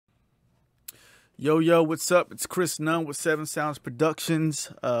Yo, what's up? It's Chris Nunn with Seven Sounds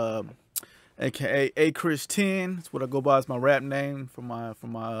Productions, aka A Chris 10. It's what I go by as my rap name for my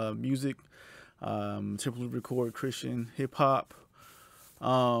music. Typically record Christian hip hop.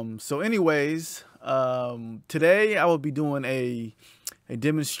 Today I will be doing a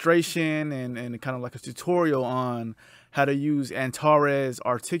demonstration and kind of like a tutorial on how to use Antares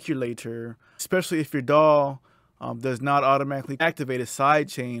Articulator, especially if your DAW does not automatically activate a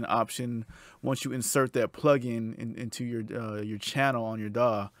sidechain option once you insert that plugin into your channel on your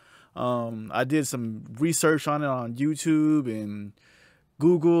DAW. I did some research on it on YouTube and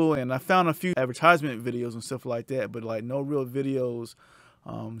Google, and I found a few advertisement videos and stuff like that, but like no real videos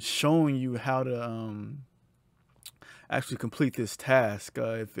showing you how to actually complete this task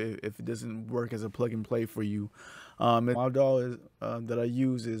if it doesn't work as a plug and play for you. My DAW is, that I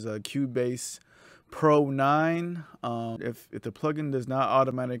use is Cubase Pro 9. If the plugin does not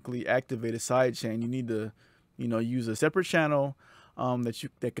automatically activate a sidechain, you need to use a separate channel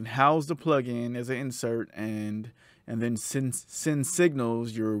that can house the plugin as an insert and then send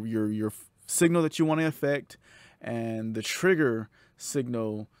signals, your signal that you want to affect and the trigger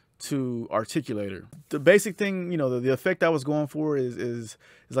signal to Articulator. The basic thing, the effect I was going for is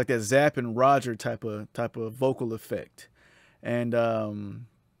like that Zapp and Roger type of vocal effect. And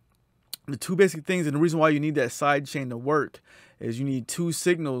the two basic things, and the reason why you need that side chain to work, is you need two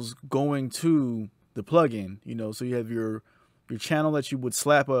signals going to the plugin. So you have your channel that you would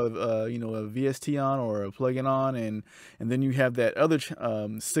slap a VST on or a plugin on, and then you have that other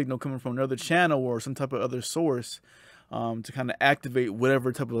signal coming from another channel or some type of other source to kind of activate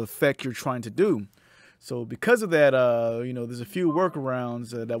whatever type of effect you're trying to do. So because of that, there's a few workarounds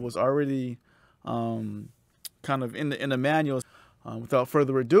that was already kind of in the manual. Without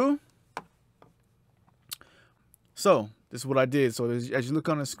further ado, so this is what I did. So as you look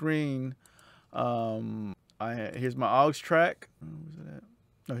on the screen, here's my aux track. Where's it at?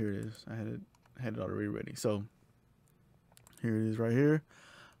 Oh, here it is. I had it already ready. So here it is right here.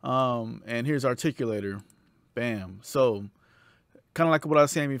 And here's Articulator. Bam. So kind of like what I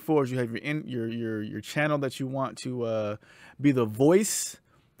was saying before, is you have your channel that you want to be the voice,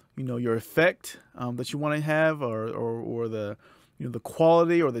 your effect that you want to have, or the the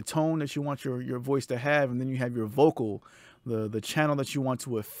quality or the tone that you want your voice to have, and then you have your vocal, the channel that you want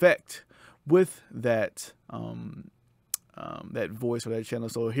to affect with that that voice or that channel.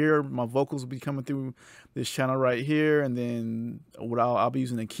 So here my vocals will be coming through this channel right here, and then I'll be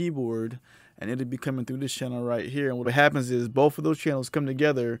using a keyboard and it'll be coming through this channel right here. And what happens is both of those channels come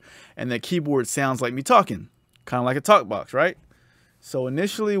together and that keyboard sounds like me talking, kind of like a talk box, right? So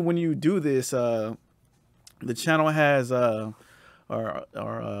initially when you do this, the channel has our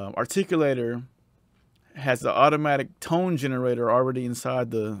Articulator has the automatic tone generator already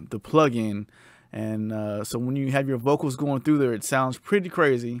inside the plugin, and so when you have your vocals going through there, it sounds pretty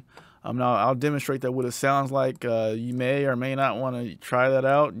crazy. Now I'll demonstrate that what it sounds like. You may or may not want to try that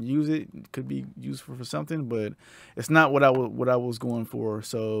out and use it. It could be useful for something, but it's not what I was going for.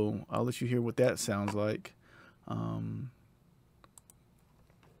 So I'll let you hear what that sounds like.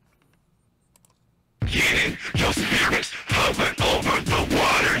 Your spirits hovering over the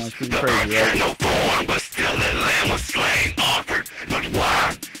waters. Sounds pretty crazy, right? No form, but still a lamb was slain, offered. But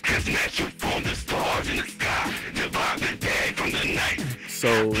why? Cause met you from the stars in the sky, divide the day from the night.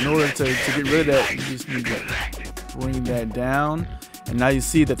 So in order to get rid of that, you just need to bring that down. And now you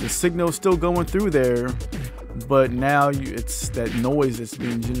see that the signal is still going through there, but now it's that noise that's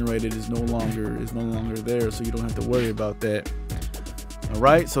being generated is no longer there, so you don't have to worry about that. All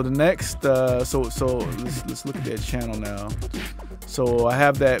right, so the next, so let's look at that channel now. So I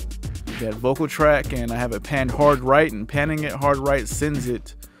have that vocal track, and I have it panned hard right, and panning it hard right sends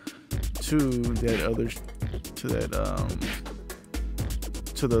it to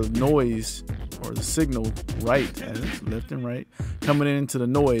the noise or the signal right, left and right, coming into the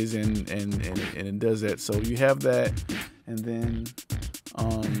noise, and it does that. So you have that, and then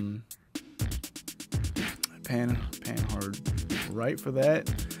pan hard right for that,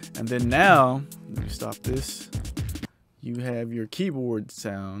 and then now let me stop this. You have your keyboard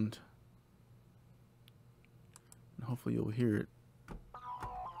sound, and hopefully you'll hear it.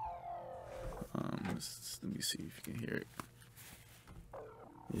 Let me see if you can hear it.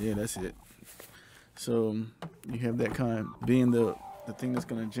 Yeah, that's it. So you have that kind of being the thing that's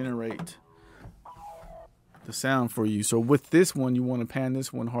going to generate the sound for you. So with this one, you want to pan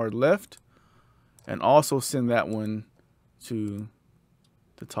this one hard left, and also send that one to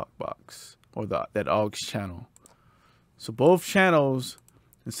the talk box or that aux channel. So both channels,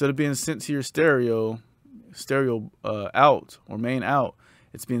 instead of being sent to your stereo out or main out,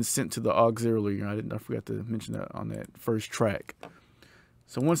 it's being sent to the auxiliary. I forgot to mention that on that first track.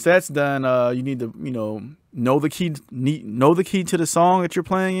 So once that's done, you need to know the key to the song that you're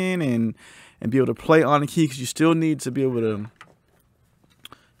playing in, and be able to play on the key, because you still need to be able to.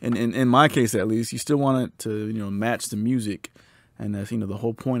 In my case, at least, you still want it to match the music, and that's the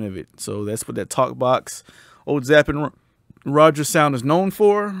whole point of it. So that's what that talk box, old Zapp and Roger sound is known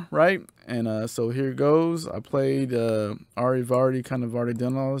for, right? And so here it goes. I played. I've already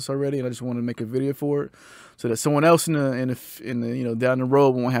done all this already, and I just want to make a video for it, so that someone else in the down the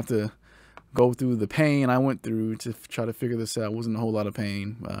road won't have to go through the pain I went through to try to figure this out. It wasn't a whole lot of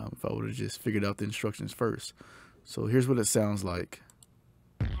pain if I would have just figured out the instructions first. So here's what it sounds like.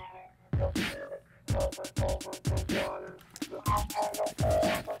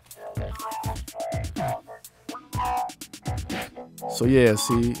 So yeah,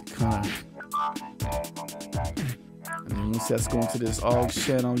 see, kind of, and then once that's going to this aux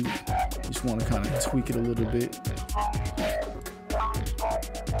channel, you just want to kind of tweak it a little bit.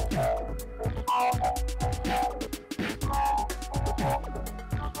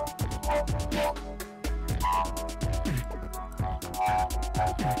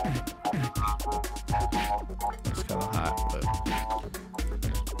 It's kind of hot, but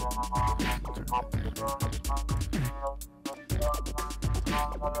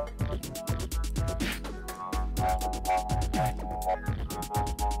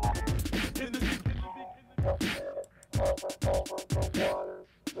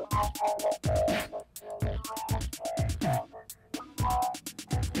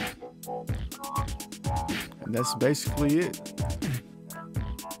and that's basically it.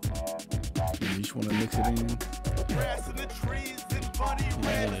 You just want to mix it in. Grass in the trees and bunny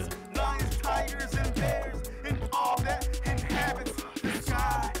rabbits, lions, tigers, and bears, and all that inhabits the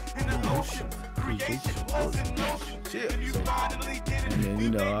sky and the ocean. Creation was in motion, and you finally did it.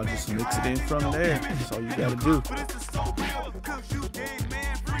 And then I'll just mix it in from there. That's all you gotta do. But this is so real, 'cause you gave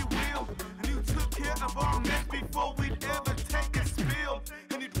man free will, and you took care of our mess before we'd ever take a spill.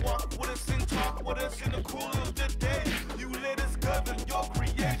 And you'd walk with us and talk with us in the cool of the day. You let us govern your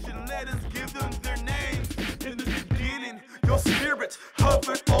creation, let us give them their names. In the beginning, your spirit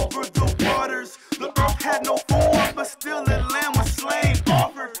hovered over the waters. The earth had no form, but still a lamb was slain,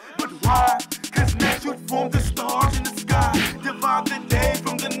 offered. But why? 'Cause nature formed the stars in the sky, divide the day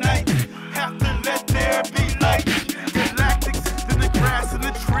from the night. Have to let there be light. Galactics, then the grass and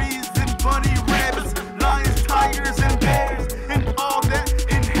the trees, and bunny rabbits, lions, tigers, and bears, and all that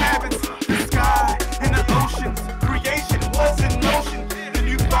inhabits the sky and the oceans. Creation was in motion, and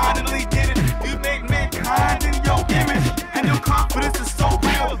you finally did it. You made mankind in your image, and your confidence is so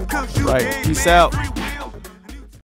real, 'cause you Right, gave peace man out. free